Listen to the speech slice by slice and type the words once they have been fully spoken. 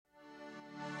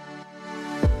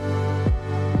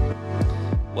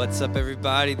What's up,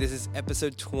 everybody? This is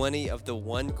episode 20 of the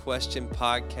One Question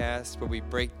podcast, where we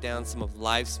break down some of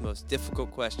life's most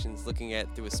difficult questions, looking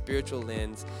at through a spiritual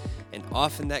lens. And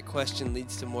often that question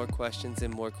leads to more questions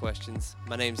and more questions.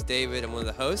 My name's David. I'm one of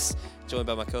the hosts, joined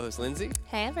by my co-host, Lindsay.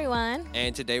 Hey, everyone.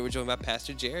 And today we're joined by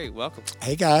Pastor Jerry. Welcome.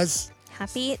 Hey, guys.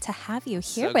 Happy to have you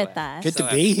here So with glad. us. Good to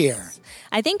be here.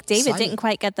 I think David Excited. didn't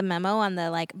quite get the memo on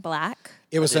the black.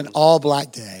 It was an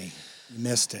all-black day. You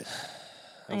missed it.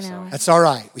 I'm I know. sorry. That's all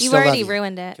right. We You still already love you.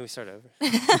 ruined it. Can we start over?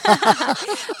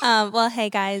 Well, hey,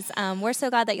 guys, we're so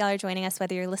glad that y'all are joining us,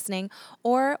 whether you're listening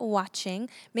or watching.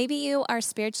 Maybe you are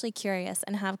spiritually curious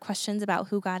and have questions about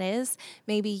who God is.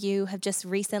 Maybe you have just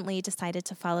recently decided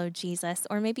to follow Jesus,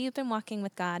 or maybe you've been walking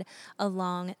with God a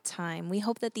long time. We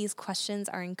hope that these questions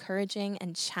are encouraging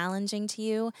and challenging to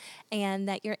you, and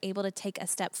that you're able to take a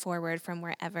step forward from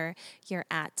wherever you're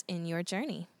at in your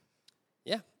journey.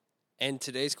 Yeah. And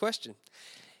today's question.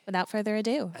 Without further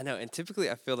ado. I know, and typically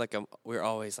I feel like we're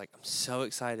always like, I'm so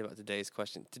excited about today's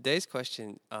question. Today's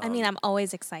question. I'm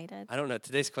always excited. I don't know.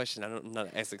 Today's question, I'm not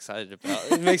as excited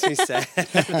about. It makes me sad.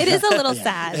 It is a little Yeah,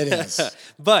 sad. it is.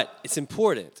 But it's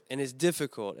important and it's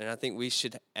difficult. And I think we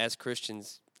should, as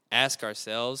Christians, ask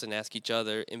ourselves and ask each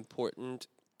other important,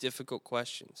 difficult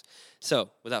questions. So,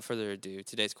 without further ado,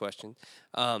 today's question.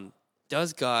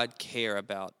 Does God care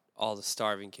about all the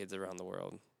starving kids around the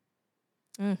world?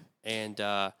 Mm. And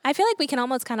I feel like we can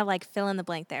almost kind of fill in the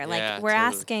blank there. Yeah, We're totally.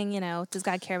 asking, does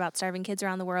God care about starving kids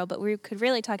around the world? But we could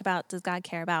really talk about, does God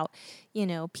care about,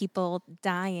 people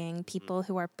dying, people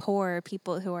who are poor,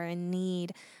 people who are in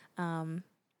need,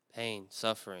 pain,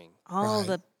 suffering. all Right.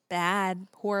 the bad,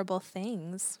 horrible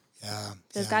things. Yeah.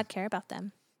 Does yeah. God care about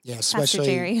them? Yeah, Pastor especially.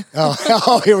 Jerry.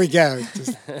 Oh, here we go.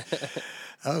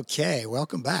 Okay,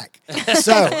 welcome back.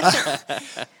 So,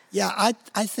 yeah,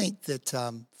 I think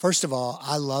that, first of all,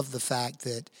 I love the fact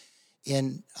that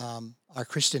in our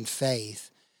Christian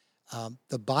faith,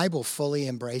 the Bible fully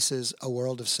embraces a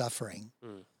world of suffering.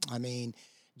 I mean,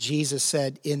 Jesus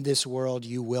said, in this world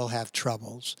you will have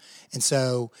troubles. And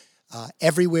so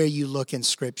everywhere you look in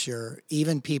Scripture,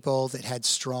 even people that had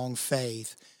strong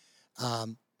faith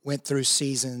went through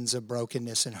seasons of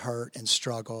brokenness and hurt and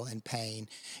struggle and pain.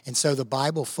 And so the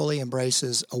Bible fully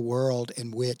embraces a world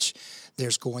in which there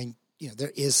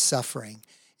is suffering.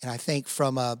 And I think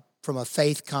from a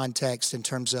faith context, in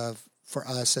terms of for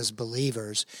us as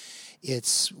believers,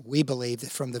 we believe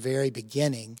that from the very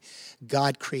beginning,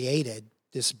 God created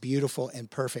this beautiful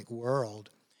and perfect world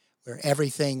where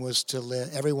everyone was to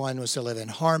live in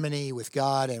harmony with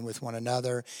God and with one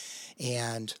another.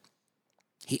 And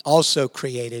He also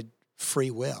created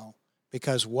free will,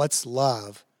 because what's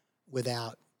love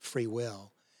without free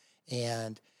will?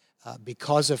 And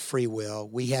because of free will,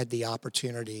 we had the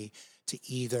opportunity to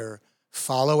either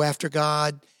follow after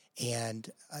God and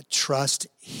trust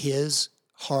His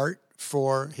heart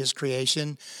for His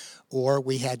creation, or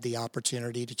we had the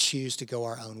opportunity to choose to go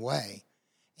our own way.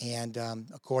 And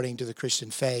according to the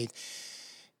Christian faith,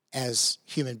 as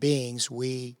human beings,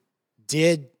 we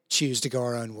did choose to go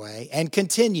our own way and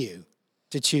continue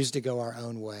to choose to go our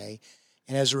own way.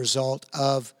 And as a result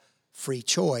of free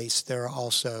choice, there are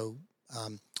also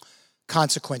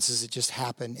consequences that just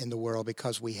happen in the world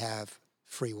because we have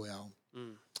free will.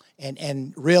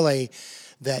 And really,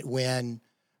 that when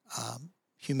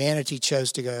humanity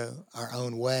chose to go our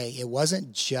own way, it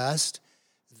wasn't just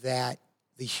that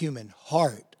the human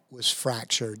heart was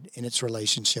fractured in its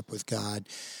relationship with God,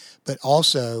 but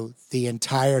also the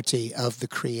entirety of the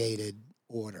created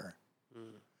order.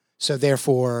 So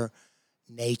therefore,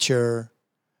 nature,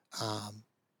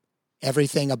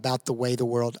 everything about the way the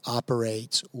world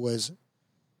operates was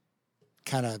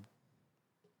kind of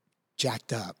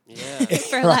jacked up. Yeah.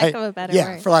 For lack of a better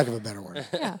Yeah, word. for lack of a better word.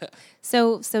 Yeah.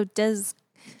 So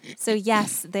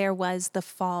yes, there was the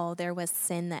fall, there was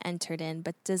sin that entered in,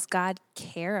 but does God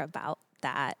care about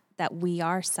that we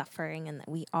are suffering and that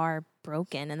we are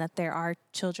broken and that there are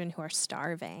children who are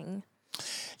starving?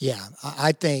 Yeah,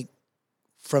 I think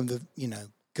from the,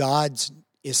 God's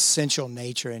essential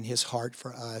nature and His heart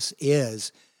for us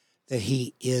is that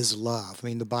He is love. I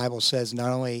mean, the Bible says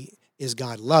not only is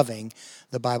God loving,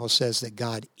 the Bible says that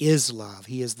God is love.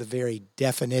 He is the very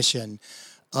definition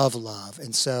of love.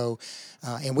 And so,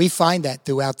 and we find that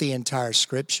throughout the entire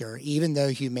Scripture. Even though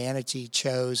humanity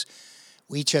chose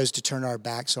to turn our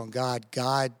backs on God,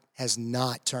 God has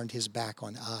not turned His back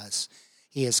on us.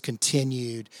 He has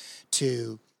continued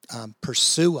to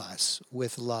pursue us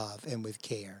with love and with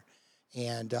care.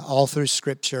 And all through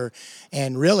Scripture,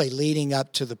 and really leading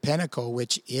up to the pinnacle,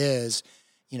 which is,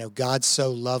 God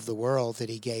so loved the world that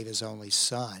He gave His only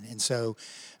Son. And so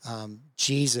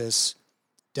Jesus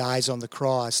dies on the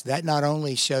cross, that not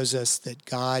only shows us that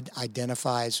God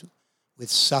identifies with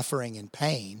suffering and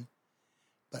pain,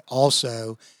 but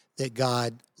also that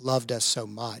God loved us so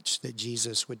much that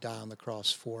Jesus would die on the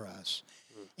cross for us.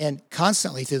 And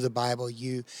constantly through the Bible,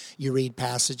 you read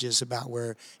passages about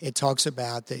where it talks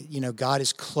about that, God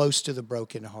is close to the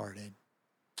brokenhearted.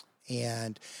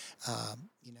 And,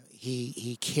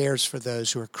 he cares for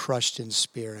those who are crushed in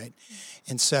spirit.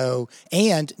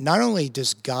 And not only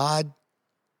does God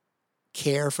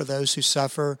care for those who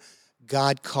suffer,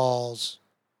 God calls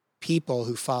people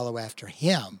who follow after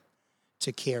him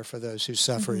to care for those who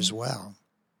suffer as well.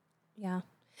 Yeah.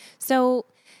 So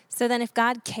then if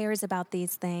God cares about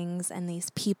these things and these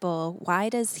people, why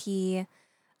does he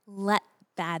let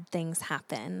bad things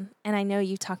happen? And I know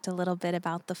you talked a little bit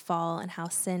about the fall and how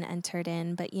sin entered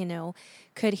in, but,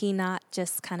 could he not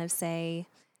just kind of say,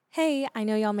 hey, I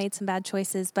know y'all made some bad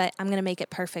choices, but I'm going to make it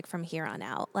perfect from here on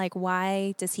out? Like,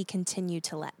 why does he continue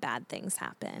to let bad things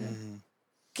happen?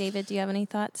 David, do you have any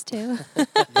thoughts too?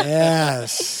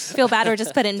 Yes. Feel bad we're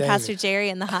just putting Pastor Jerry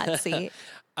in the hot seat.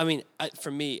 I mean,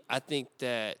 for me, I think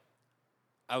that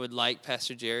I would like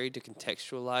Pastor Jerry to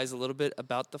contextualize a little bit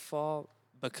about the fall,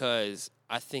 because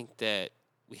I think that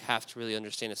we have to really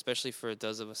understand, especially for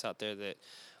those of us out there that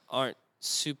aren't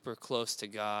super close to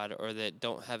God or that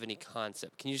don't have any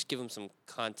concept. Can you just give them some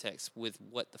context with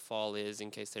what the fall is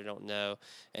in case they don't know,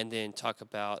 and then talk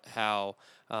about how,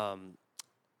 I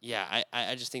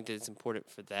just think that it's important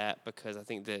for that, because I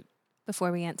think that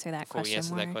Before we answer that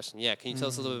question, yeah, can you tell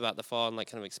us a little bit about the fall and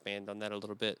kind of expand on that a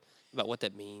little bit about what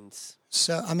that means?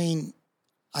 So,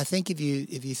 I think if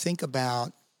you think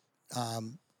about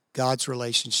God's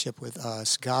relationship with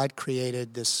us, God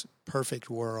created this perfect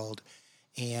world,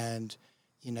 and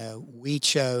we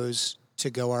chose to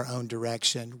go our own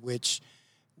direction, which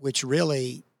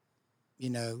really,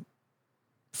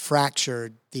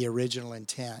 fractured the original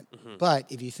intent. Mm-hmm.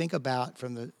 But if you think about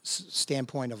from the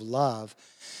standpoint of love,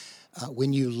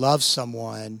 when you love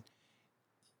someone,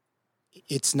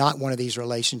 it's not one of these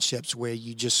relationships where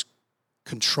you just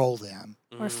control them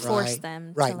or force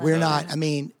them. Right. We're not.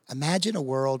 Imagine a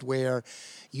world where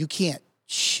you can't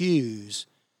choose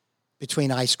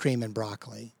between ice cream and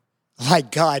broccoli.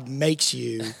 Like God makes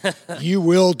you, you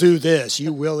will do this.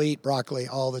 You will eat broccoli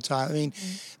all the time.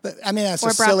 That's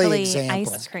a silly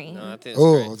example. Ice cream.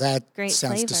 No, that great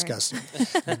sounds flavor. disgusting.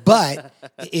 But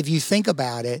if you think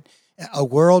about it, a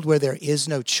world where there is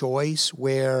no choice,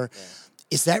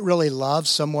 is that really love?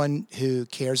 Someone who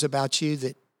cares about you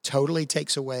that totally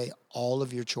takes away all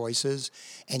of your choices,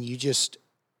 and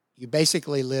you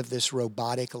basically live this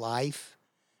robotic life.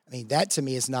 That to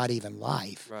me is not even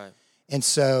life. Right. And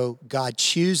so God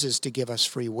chooses to give us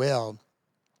free will.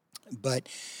 But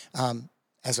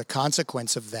as a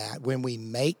consequence of that, when we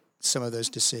make some of those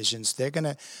decisions,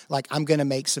 I'm going to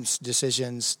make some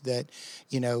decisions that,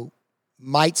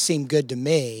 might seem good to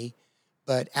me,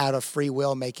 but out of free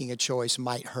will, making a choice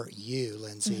might hurt you,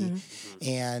 Lindsay. Mm-hmm.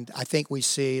 And I think we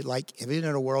see, even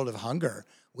in a world of hunger,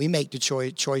 we make the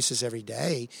choices every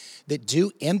day that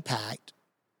do impact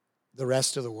the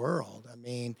rest of the world.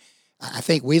 I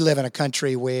think we live in a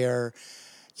country where,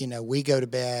 we go to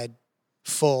bed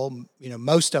full,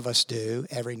 most of us do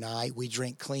every night. We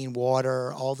drink clean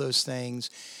water, all those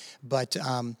things. But,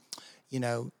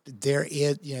 there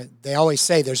is, they always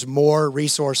say there's more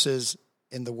resources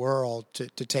in the world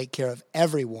to take care of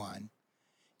everyone.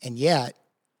 And yet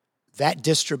that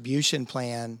distribution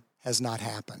plan has not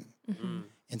happened. Mm-hmm.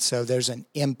 And so there's an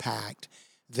impact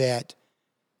that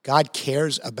God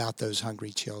cares about those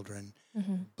hungry children,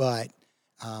 mm-hmm. but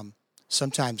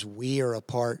sometimes we are a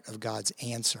part of God's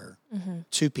answer mm-hmm.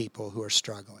 to people who are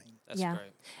struggling. That's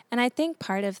great. And I think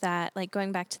part of that,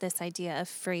 going back to this idea of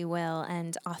free will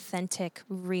and authentic,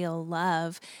 real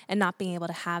love and not being able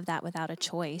to have that without a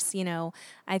choice.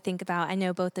 I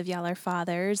know both of y'all are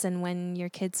fathers, and when your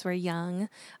kids were young,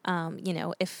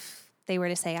 if they were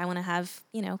to say, I want to have,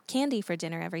 candy for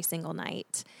dinner every single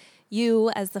night,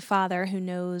 you, as the father who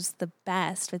knows the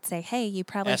best, would say, hey, you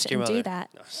probably shouldn't do that.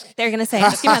 No, they're going to say,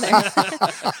 ask your mother.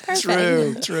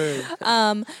 Perfect. True.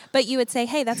 But you would say,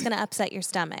 hey, that's going to upset your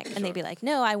stomach. And they'd be like,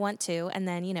 no, I want to. And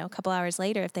then, a couple hours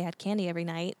later, if they had candy every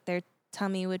night, their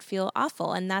tummy would feel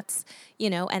awful. And that's,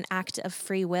 an act of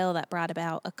free will that brought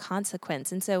about a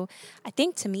consequence. And so I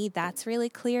think to me that's really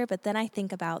clear. But then I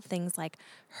think about things like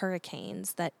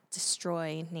hurricanes that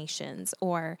destroy nations,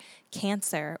 or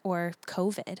cancer, or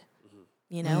COVID.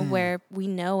 Where we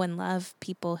know and love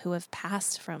people who have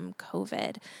passed from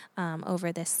COVID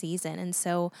over this season. And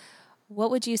so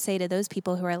what would you say to those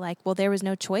people who are like, well, there was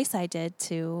no choice I did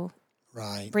to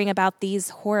bring about these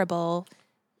horrible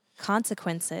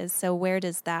consequences. So where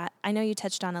does that, I know you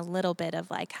touched on a little bit of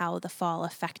like how the fall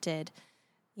affected,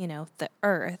 the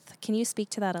earth. Can you speak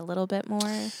to that a little bit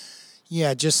more?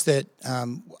 Yeah, just that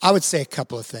I would say a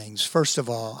couple of things. First of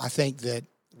all, I think that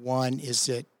one is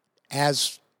that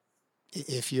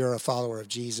if you're a follower of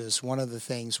Jesus, one of the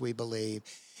things we believe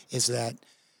is that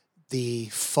the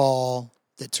fall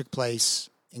that took place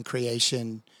in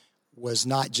creation was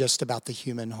not just about the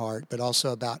human heart, but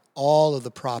also about all of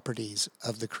the properties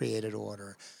of the created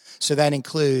order. So that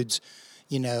includes,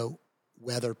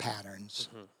 weather patterns,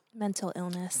 mental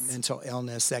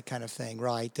illness, that kind of thing,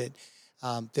 right? That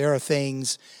there are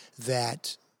things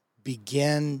that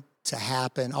begin to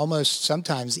happen almost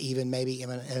sometimes even maybe in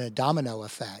a domino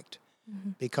effect.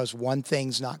 Because one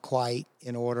thing's not quite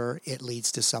in order, it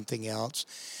leads to something else.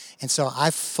 And so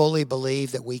I fully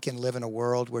believe that we can live in a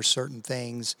world where certain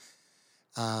things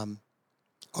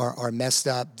are messed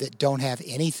up that don't have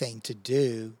anything to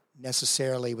do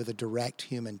necessarily with a direct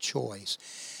human choice.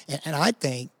 And I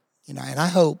think, and I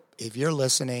hope if you're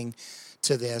listening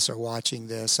to this or watching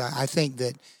this, I think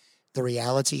that the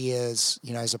reality is,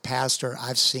 as a pastor,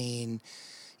 I've seen,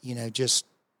 just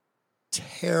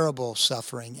terrible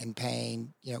suffering and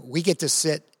pain. We get to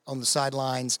sit on the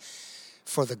sidelines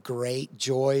for the great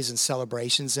joys and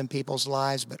celebrations in people's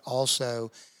lives, but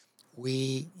also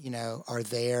we, are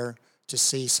there to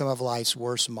see some of life's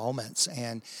worst moments.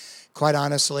 And quite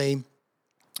honestly,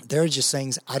 there are just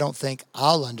things I don't think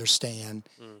I'll understand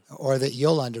or that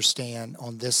you'll understand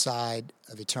on this side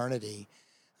of eternity.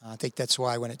 I think that's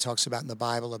why when it talks about in the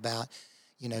Bible about,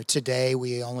 today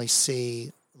we only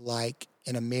see like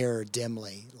in a mirror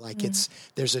dimly, like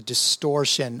there's a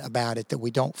distortion about it that we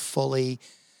don't fully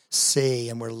see,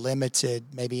 and we're limited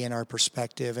maybe in our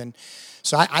perspective. And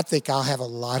so I think I'll have a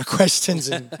lot of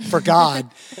questions for God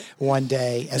one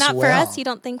day as Not well. Not for us. You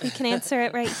don't think we can answer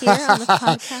it right here on the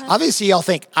podcast? Obviously, y'all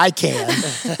think I can.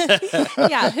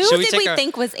 Yeah, who did we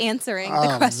think was answering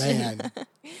the question? Man.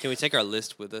 Can we take our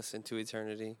list with us into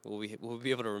eternity? Will we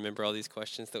be able to remember all these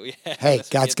questions that we have? Hey,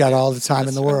 God's got all the time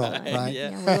in the world, right? Yeah.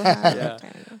 We'll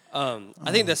have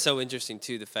I think that's so interesting,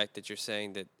 too, the fact that you're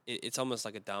saying that it's almost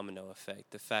like a domino effect.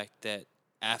 The fact that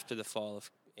after the fall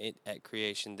at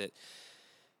creation, that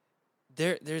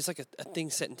there's like a thing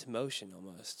set into motion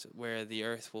almost, where the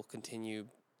earth will continue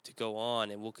to go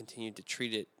on and we'll continue to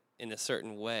treat it in a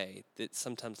certain way that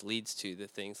sometimes leads to the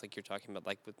things like you're talking about,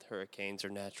 like with hurricanes or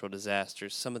natural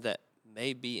disasters. Some of that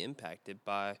may be impacted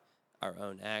by our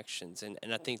own actions. And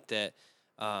I think that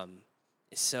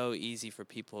it's so easy for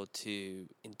people to,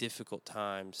 in difficult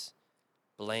times,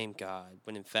 blame God,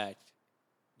 when in fact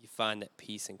you find that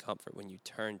peace and comfort when you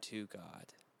turn to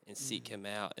God and seek Him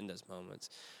out in those moments.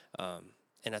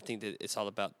 And I think that it's all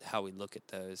about how we look at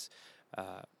those.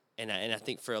 And I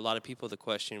think for a lot of people, the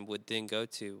question would then go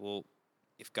to, well,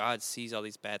 if God sees all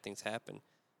these bad things happen,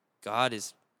 God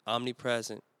is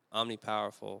omnipresent,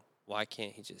 omnipowerful. Why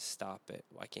can't He just stop it?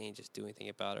 Why can't He just do anything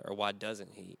about it? Or why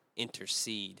doesn't He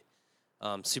intercede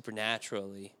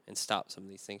supernaturally and stop some of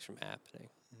these things from happening?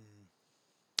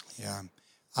 Yeah.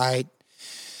 I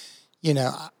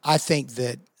think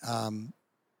that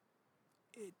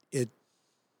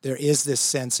there is this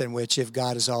sense in which if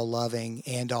God is all loving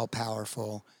and all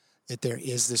powerful, that there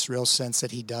is this real sense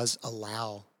that He does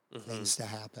allow things to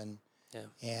happen. Yeah.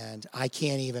 And I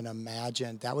can't even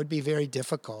imagine. That would be very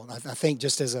difficult. I think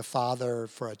just as a father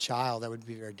for a child, that would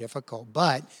be very difficult.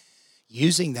 But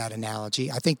using that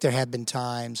analogy, I think there have been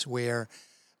times where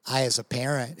I, as a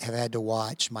parent, have had to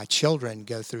watch my children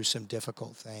go through some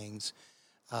difficult things.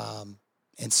 And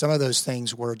some of those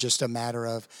things were just a matter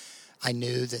of, I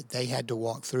knew that they had to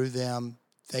walk through them.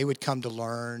 They would come to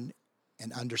learn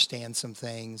and understand some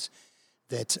things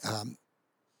that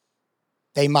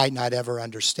they might not ever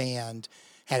understand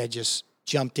had I just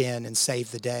jumped in and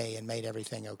saved the day and made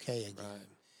everything okay again. Right.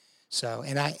 So,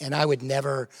 and I would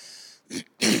never,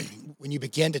 when you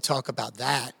begin to talk about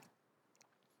that,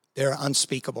 there are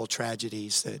unspeakable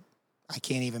tragedies that I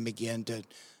can't even begin to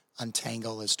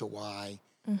untangle as to why.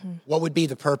 What would be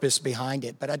the purpose behind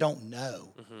it? But I don't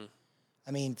know.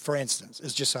 I mean, for instance,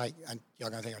 it's just like, y'all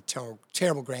going to think I'm a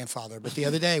terrible grandfather, but the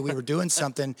other day we were doing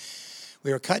something,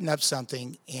 we were cutting up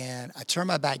something, and I turned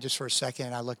my back just for a second,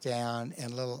 and I looked down,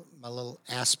 and my little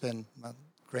Aspen, my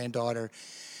granddaughter,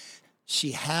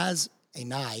 she has a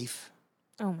knife.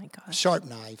 Oh, my gosh. A sharp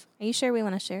knife. Are you sure we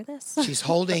want to share this? She's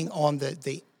holding on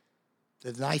the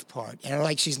knife part, and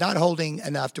like she's not holding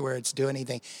enough to where it's doing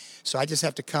anything. So I just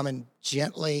have to come in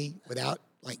gently without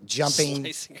like jumping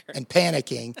and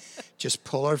panicking, just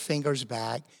pull her fingers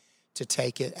back to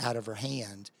take it out of her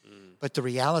hand. But the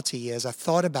reality is, I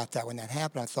thought about that when that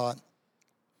happened. I thought,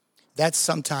 that's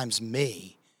sometimes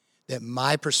me, that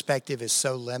my perspective is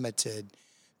so limited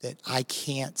that I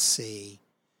can't see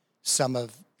some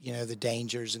of, the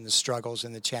dangers and the struggles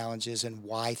and the challenges and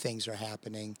why things are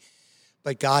happening.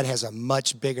 But God has a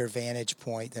much bigger vantage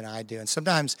point than I do. And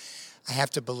sometimes I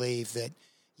have to believe that,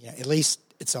 at least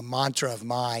it's a mantra of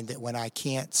mine that when I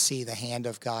can't see the hand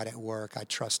of God at work, I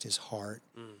trust his heart.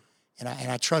 And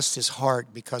I trust his heart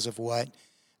because of what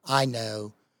I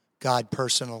know God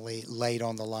personally laid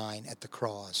on the line at the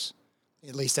cross.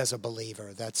 At least as a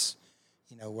believer, that's,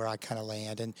 where I kind of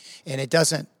land. And it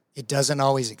doesn't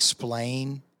always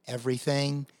explain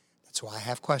everything. That's why I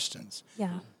have questions.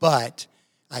 Yeah. But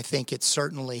I think it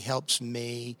certainly helps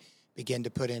me begin to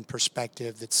put in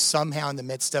perspective that somehow in the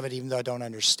midst of it, even though I don't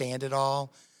understand it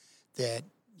all, that,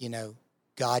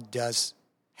 God does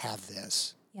have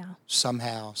this. Yeah.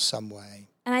 Somehow, some way.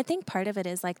 And I think part of it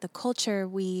is like the culture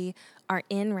we are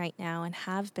in right now and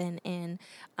have been in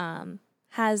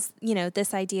has,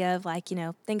 this idea of like,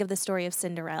 think of the story of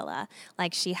Cinderella.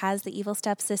 Like she has the evil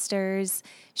stepsisters,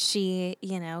 she,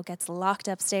 gets locked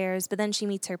upstairs, but then she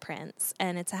meets her prince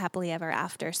and it's a happily ever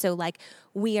after. So like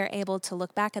we are able to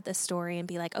look back at the story and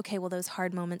be like, okay, well, those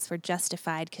hard moments were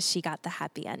justified because she got the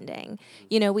happy ending.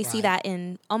 We see that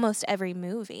in almost every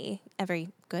movie, every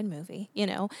good movie,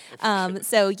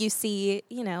 So you see,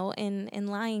 in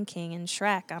Lion King and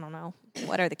Shrek, I don't know,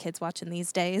 what are the kids watching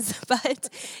these days? But,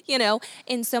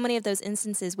 in so many of those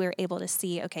instances, we're able to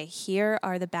see, okay, here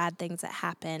are the bad things that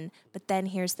happen, but then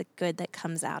here's the good that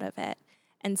comes out of it.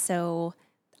 And so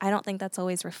I don't think that's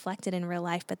always reflected in real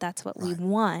life, but that's what we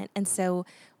want. And so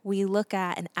we look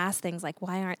at and ask things like,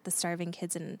 why aren't the starving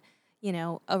kids in,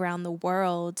 around the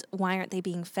world, why aren't they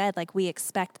being fed? Like we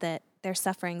expect that they're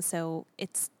suffering, so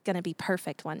it's going to be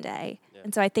perfect one day. Yeah.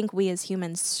 And so I think we as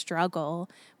humans struggle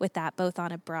with that, both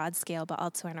on a broad scale, but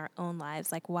also in our own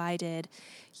lives. Like, why did,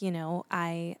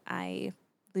 I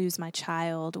lose my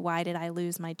child? Why did I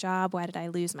lose my job? Why did I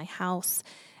lose my house?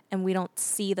 And we don't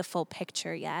see the full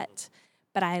picture yet.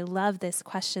 But I love this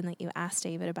question that you asked,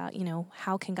 David, about,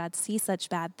 how can God see such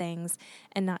bad things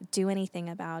and not do anything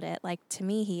about it? Like, to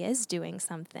me, he is doing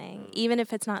something, even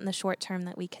if it's not in the short term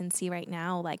that we can see right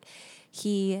now. Like,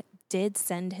 he did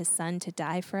send his son to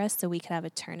die for us so we could have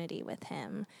eternity with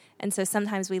him. And so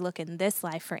sometimes we look in this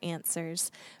life for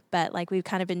answers, but like we've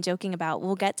kind of been joking about,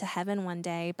 we'll get to heaven one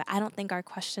day, but I don't think our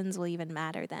questions will even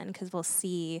matter then because we'll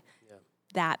see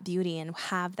that beauty and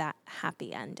have that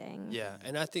happy ending. Yeah,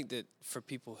 and I think that for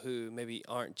people who maybe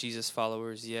aren't Jesus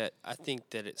followers yet, I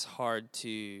think that it's hard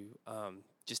to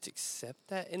just accept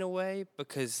that in a way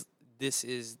because this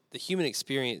is the human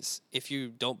experience. If you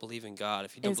don't believe in God,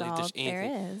 if you don't believe there's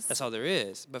anything, that's all there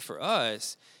is. But for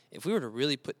us, if we were to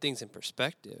really put things in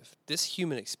perspective, this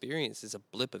human experience is a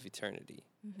blip of eternity.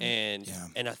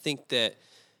 Mm-hmm. And I think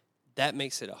that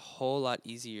makes it a whole lot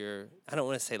easier. I don't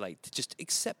want to say like to just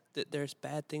accept that there's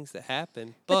bad things that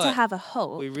happen, but to have a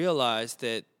hope. We realize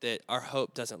that our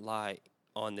hope doesn't lie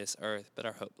on this earth, but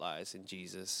our hope lies in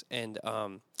Jesus. And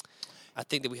I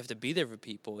think that we have to be there for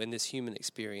people in this human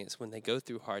experience when they go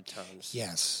through hard times.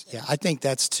 Yes. Yeah, I think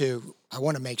that's too. I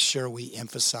want to make sure we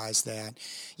emphasize that,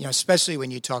 especially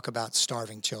when you talk about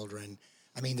starving children.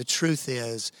 I mean, the truth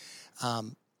is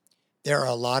there are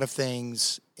a lot of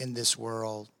things in this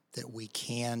world that we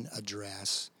can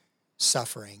address,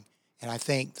 suffering. And I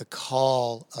think the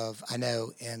call of, I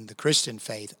know in the Christian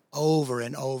faith over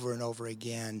and over and over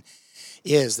again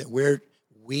is that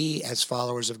we as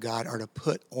followers of God are to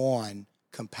put on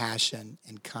compassion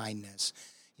and kindness.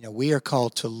 We are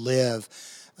called to live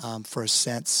for a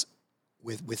sense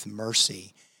with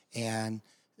mercy. And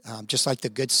just like the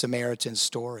Good Samaritan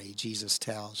story Jesus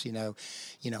tells,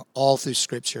 all through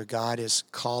Scripture, God is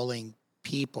calling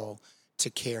people to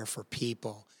care for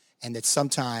people, and that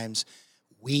sometimes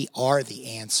we are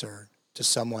the answer to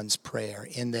someone's prayer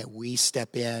in that we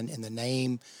step in the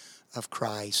name of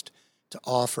Christ to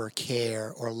offer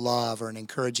care or love or an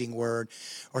encouraging word,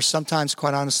 or sometimes,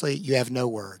 quite honestly, you have no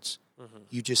words. Mm-hmm.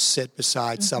 You just sit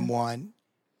beside someone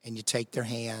and you take their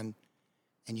hand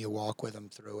and you walk with them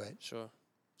through it. Sure.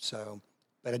 So,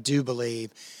 but I do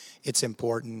believe it's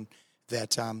important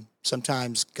that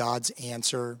sometimes God's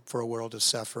answer for a world of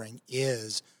suffering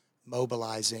is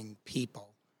mobilizing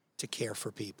people to care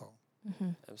for people.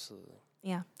 Mm-hmm. Absolutely.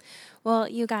 Yeah. Well,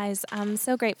 you guys, I'm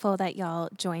so grateful that y'all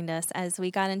joined us as we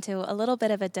got into a little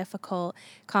bit of a difficult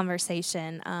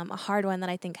conversation, a hard one that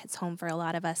I think hits home for a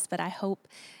lot of us. But I hope,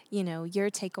 your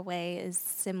takeaway is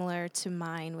similar to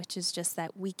mine, which is just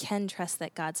that we can trust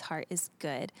that God's heart is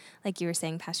good. Like you were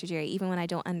saying, Pastor Jerry, even when I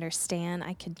don't understand,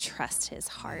 I can trust his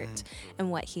heart and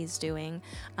what he's doing.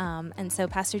 And so,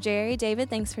 Pastor Jerry, David,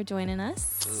 thanks for joining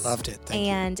us. Loved it. Thank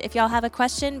you. And if y'all have a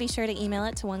question, be sure to email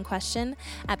it to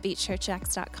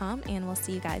onequestion@beachchurchacts.com, and we'll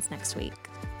see you guys next week.